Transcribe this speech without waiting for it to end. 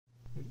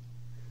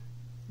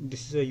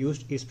This is a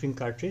used eSpring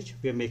cartridge.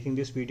 We are making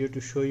this video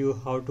to show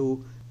you how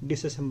to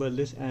disassemble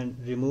this and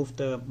remove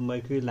the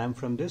mercury lamp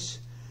from this.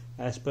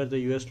 As per the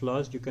US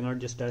laws, you cannot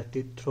just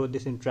directly throw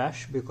this in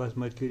trash because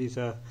mercury is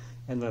a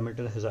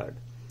environmental hazard.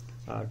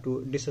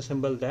 To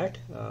disassemble that,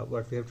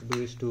 what we have to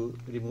do is to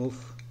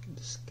remove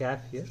this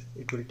cap here.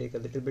 It will take a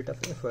little bit of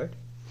effort.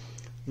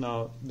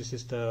 Now this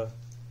is the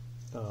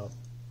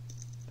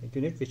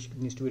unit which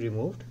needs to be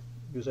removed.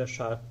 Use a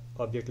sharp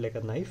object like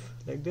a knife,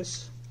 like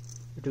this.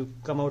 It will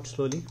come out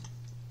slowly.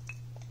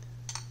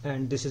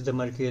 And this is the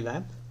mercury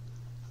lamp.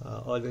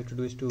 All we have to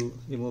do is to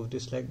remove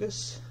this like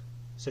this,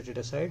 set it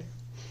aside.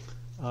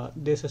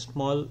 There's a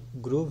small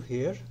groove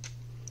here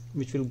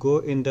which will go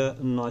in the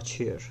notch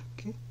here.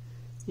 Okay,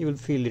 you will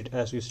feel it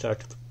as you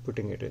start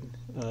putting it in.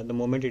 The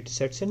moment it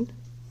sets in,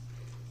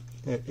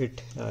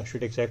 it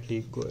should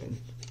exactly go in.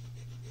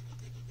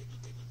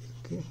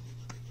 Okay,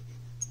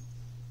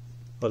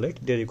 alright,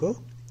 there you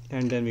go.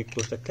 And then we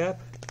close the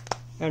cap,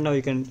 and now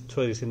you can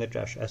throw this in the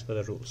trash as per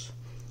the rules.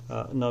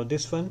 Now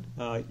this one,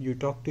 you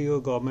talk to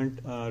your government.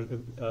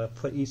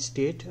 For each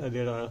state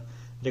there are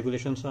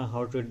regulations on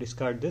how to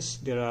discard this.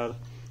 There are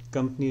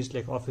companies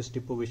like Office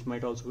Depot which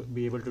might also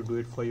be able to do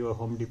it for your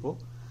Home Depot,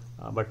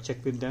 but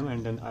check with them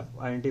and then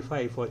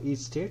identify for each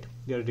state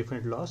there are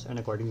different laws, and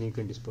accordingly you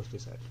can dispose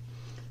this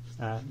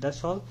out.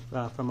 That's all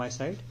from my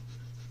side.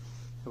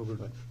 Have a good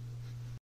one.